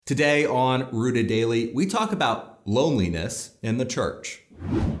Today on Rooted Daily, we talk about loneliness in the church.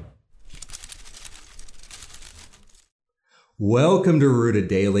 Welcome to Rooted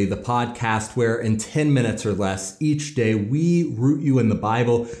Daily, the podcast where in 10 minutes or less each day we root you in the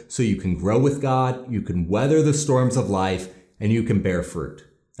Bible so you can grow with God, you can weather the storms of life, and you can bear fruit.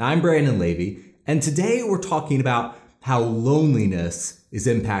 I'm Brandon Levy, and today we're talking about how loneliness is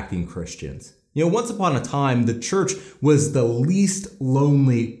impacting Christians. Once upon a time, the church was the least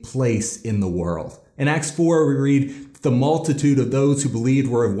lonely place in the world. In Acts 4, we read, "The multitude of those who believed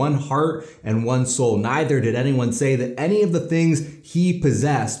were of one heart and one soul. Neither did anyone say that any of the things he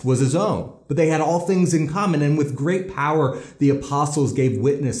possessed was his own, but they had all things in common. And with great power, the apostles gave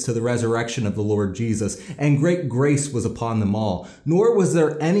witness to the resurrection of the Lord Jesus, and great grace was upon them all. Nor was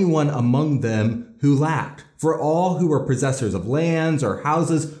there anyone among them who lacked. For all who were possessors of lands or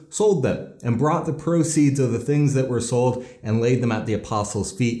houses sold them and brought the proceeds of the things that were sold and laid them at the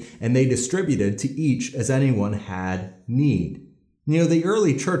apostles' feet, and they distributed to each as anyone had need." The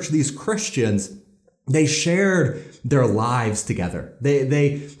early church, these Christians, they shared their lives together.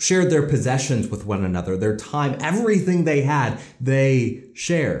 They shared their possessions with one another, their time, everything they had, they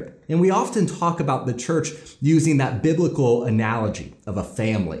shared. And we often talk about the church using that biblical analogy of a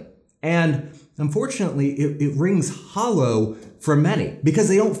family. And unfortunately, it rings hollow for many because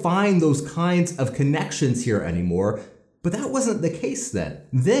they don't find those kinds of connections here anymore. But that wasn't the case then.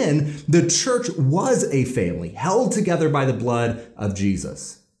 Then the church was a family held together by the blood of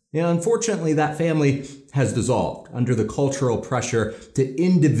Jesus. Unfortunately, that family has dissolved under the cultural pressure to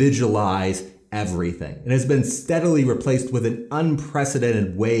individualize everything. It has been steadily replaced with an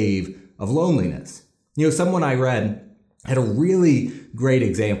unprecedented wave of loneliness. Someone I read had a really great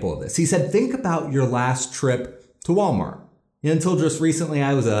example of this. He said, think about your last trip to Walmart. Until just recently,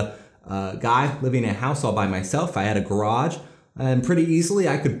 I was a guy living in a house all by myself. I had a garage, and pretty easily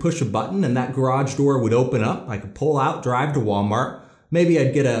I could push a button and that garage door would open up. I could pull out, drive to Walmart. Maybe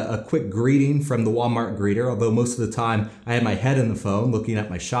I'd get a quick greeting from the Walmart greeter, although most of the time I had my head in the phone looking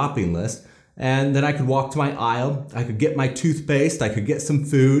at my shopping list. And then I could walk to my aisle, I could get my toothpaste, I could get some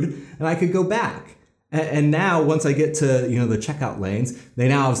food, and I could go back. And now, once I get to the checkout lanes, they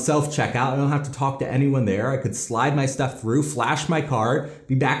now have self-checkout. I don't have to talk to anyone there. I could slide my stuff through, flash my card,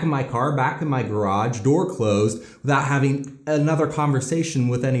 be back in my car, back in my garage, door closed, without having another conversation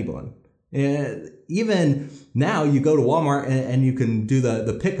with anyone. And even now, you go to Walmart and you can do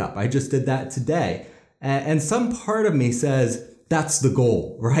the pickup. I just did that today. And some part of me says, that's the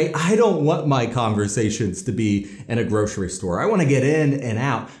goal, right? I don't want my conversations to be in a grocery store. I want to get in and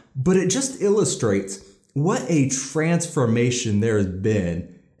out. But it just illustrates what a transformation there has been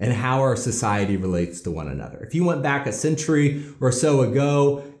in how our society relates to one another. If you went back a century or so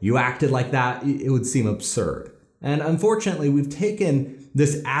ago, you acted like that, it would seem absurd. And unfortunately, we've taken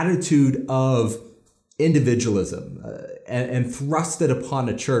this attitude of individualism and thrust it upon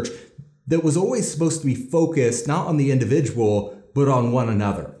a church that was always supposed to be focused not on the individual, but on one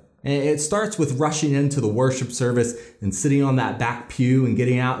another. And it starts with rushing into the worship service and sitting on that back pew and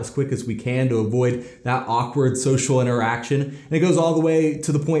getting out as quick as we can to avoid that awkward social interaction. And it goes all the way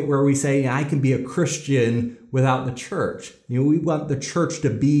to the point where we say, I can be a Christian without the church. We want the church to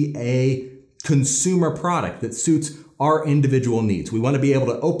be a consumer product that suits our individual needs. We want to be able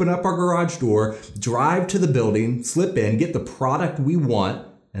to open up our garage door, drive to the building, slip in, get the product we want,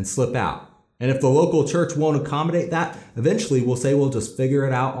 and slip out. And if the local church won't accommodate that, eventually we'll say we'll just figure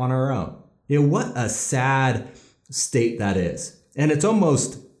it out on our own. What a sad state that is. And it's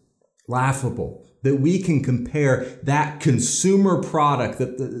almost laughable that we can compare that consumer product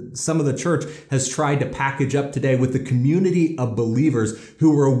that some of the church has tried to package up today with the community of believers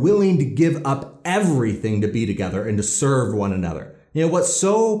who are willing to give up everything to be together and to serve one another. What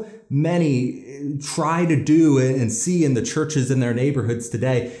so many try to do and see in the churches in their neighborhoods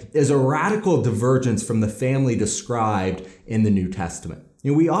today is a radical divergence from the family described in the New Testament.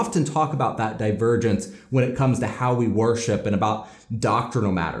 We often talk about that divergence when it comes to how we worship and about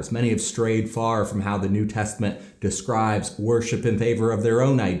doctrinal matters. Many have strayed far from how the New Testament describes worship in favor of their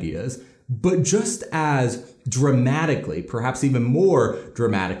own ideas. But just as dramatically, perhaps even more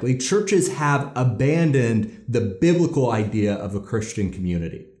dramatically, churches have abandoned the biblical idea of a Christian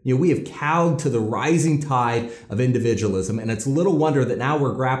community. We have cowed to the rising tide of individualism, and it's little wonder that now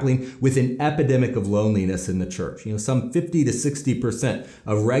we're grappling with an epidemic of loneliness in the church. Some 50 to 60%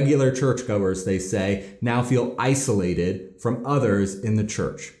 of regular churchgoers, they say, now feel isolated from others in the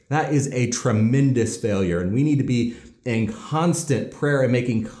church. That is a tremendous failure, and we need to be in constant prayer and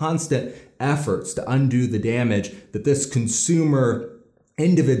making constant efforts to undo the damage that this consumer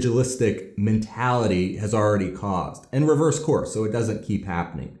individualistic mentality has already caused, and reverse course so it doesn't keep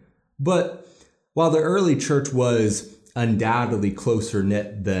happening. But while the early church was undoubtedly closer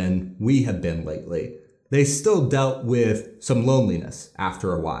knit than we have been lately, they still dealt with some loneliness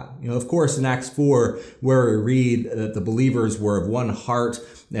after a while. Of course, in Acts 4, where we read that the believers were of one heart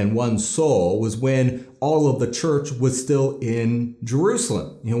and one soul, was when all of the church was still in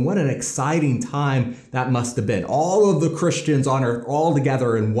Jerusalem. What an exciting time that must have been. All of the Christians on earth all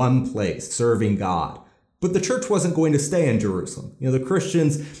together in one place, serving God. But the church wasn't going to stay in Jerusalem. The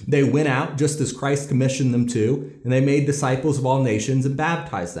Christians, they went out just as Christ commissioned them to, and they made disciples of all nations and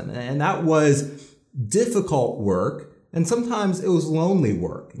baptized them. And that was difficult work, and sometimes it was lonely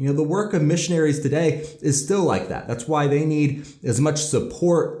work. The work of missionaries today is still like that. That's why they need as much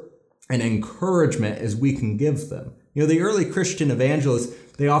support and encouragement as we can give them. The early Christian evangelists,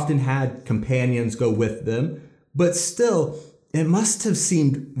 they often had companions go with them, but still, it must have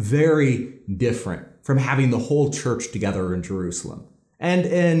seemed very different from having the whole church together in Jerusalem. And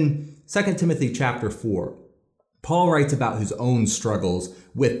in 2 Timothy chapter 4, Paul writes about his own struggles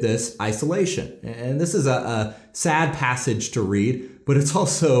with this isolation. And this is a sad passage to read, but it's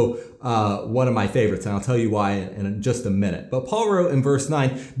also one of my favorites, and I'll tell you why in just a minute. But Paul wrote in verse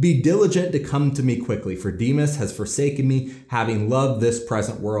 9, "Be diligent to come to me quickly, for Demas has forsaken me, having loved this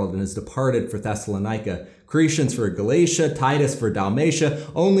present world, and has departed for Thessalonica. Crescens for Galatia, Titus for Dalmatia.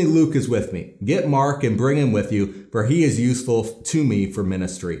 Only Luke is with me. Get Mark and bring him with you, for he is useful to me for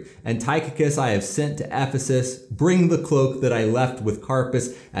ministry. And Tychicus I have sent to Ephesus. Bring the cloak that I left with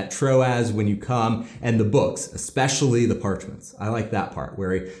Carpus at Troas when you come, and the books, especially the parchments." I like that part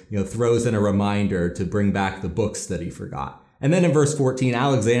where he throws in a reminder to bring back the books that he forgot. And then in verse 14,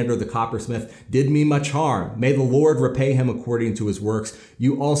 "Alexander the coppersmith did me much harm. May the Lord repay him according to his works.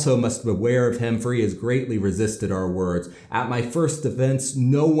 You also must beware of him, for he has greatly resisted our words. At my first defense,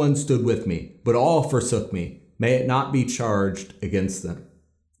 no one stood with me, but all forsook me. May it not be charged against them."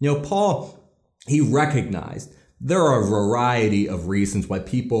 Paul, he recognized there are a variety of reasons why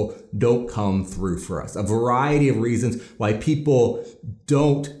people don't come through for us, a variety of reasons why people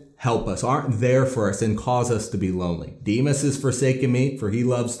don't help us, aren't there for us, and cause us to be lonely. Demas has forsaken me, for he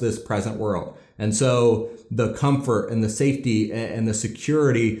loves this present world. And so the comfort and the safety and the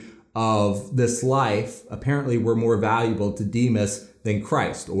security of this life apparently were more valuable to Demas than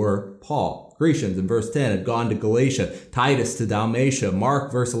Christ or Paul. Crescens in verse 10 had gone to Galatia, Titus to Dalmatia.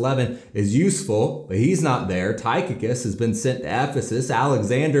 Mark, verse 11, is useful, but he's not there. Tychicus has been sent to Ephesus.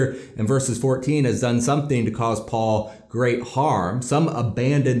 Alexander in verses 14 has done something to cause Paul great harm. Some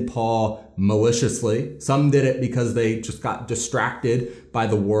abandoned Paul maliciously. Some did it because they just got distracted by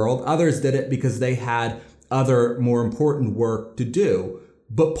the world. Others did it because they had other more important work to do.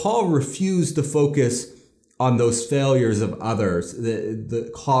 But Paul refused to focus on those failures of others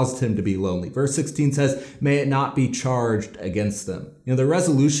that caused him to be lonely. Verse 16 says, "May it not be charged against them." The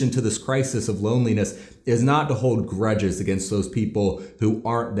resolution to this crisis of loneliness is not to hold grudges against those people who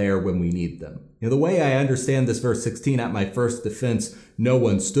aren't there when we need them. The way I understand this verse 16, "At my first defense, no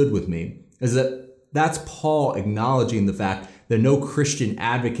one stood with me," is that's Paul acknowledging the fact that no Christian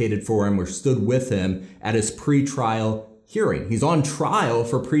advocated for him or stood with him at his pre-trial hearing. He's on trial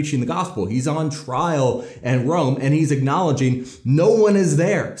for preaching the gospel. He's on trial in Rome, and he's acknowledging no one is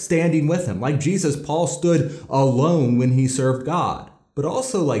there standing with him. Like Jesus, Paul stood alone when he served God. But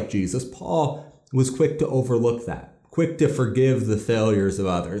also like Jesus, Paul was quick to overlook that, quick to forgive the failures of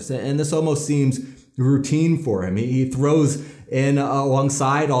others. And this almost seems routine for him. He throws in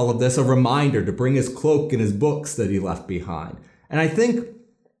alongside all of this a reminder to bring his cloak and his books that he left behind. And I think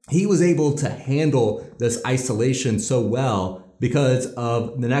he was able to handle this isolation so well because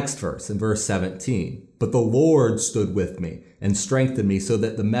of the next verse in verse 17. "But the Lord stood with me and strengthened me so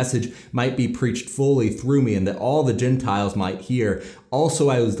that the message might be preached fully through me and that all the Gentiles might hear. Also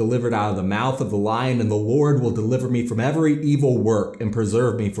I was delivered out of the mouth of the lion, and the Lord will deliver me from every evil work and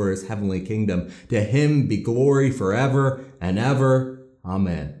preserve me for his heavenly kingdom. To him be glory forever and ever.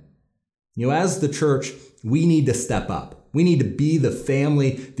 Amen." As the church, we need to step up. We need to be the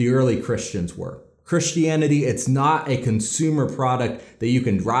family the early Christians were. Christianity, it's not a consumer product that you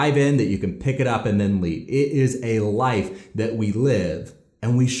can drive in, that you can pick it up and then leave. It is a life that we live,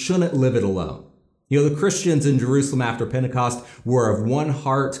 and we shouldn't live it alone. The Christians in Jerusalem after Pentecost were of one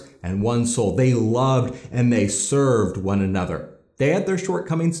heart and one soul. They loved and they served one another. They had their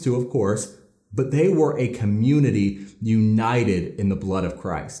shortcomings too, of course, but they were a community united in the blood of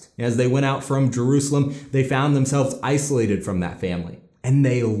Christ. As they went out from Jerusalem, they found themselves isolated from that family, and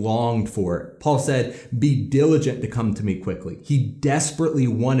they longed for it. Paul said, "Be diligent to come to me quickly." He desperately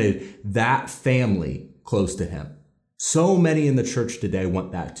wanted that family close to him. So many in the church today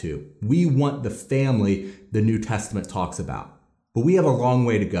want that too. We want the family the New Testament talks about, but we have a long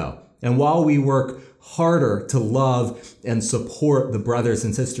way to go. And while we work harder to love and support the brothers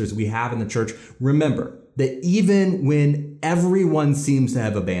and sisters we have in the church, remember that even when everyone seems to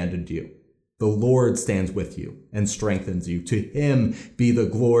have abandoned you, the Lord stands with you and strengthens you. To him be the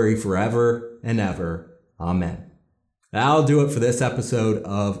glory forever and ever. Amen. That'll do it for this episode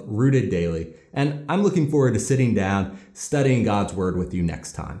of Rooted Daily, and I'm looking forward to sitting down, studying God's Word with you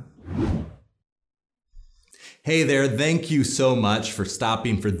next time. Hey there, thank you so much for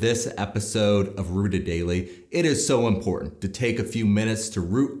stopping for this episode of Rooted Daily. It is so important to take a few minutes to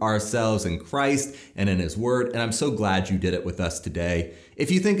root ourselves in Christ and in His Word, and I'm so glad you did it with us today.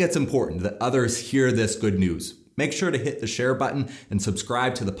 If you think it's important that others hear this good news, make sure to hit the share button and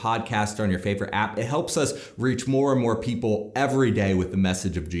subscribe to the podcast on your favorite app. It helps us reach more and more people every day with the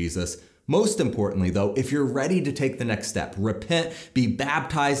message of Jesus. Most importantly, though, if you're ready to take the next step, repent, be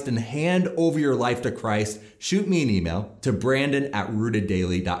baptized, and hand over your life to Christ, shoot me an email to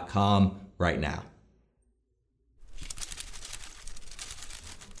brandon@rooteddaily.com right now.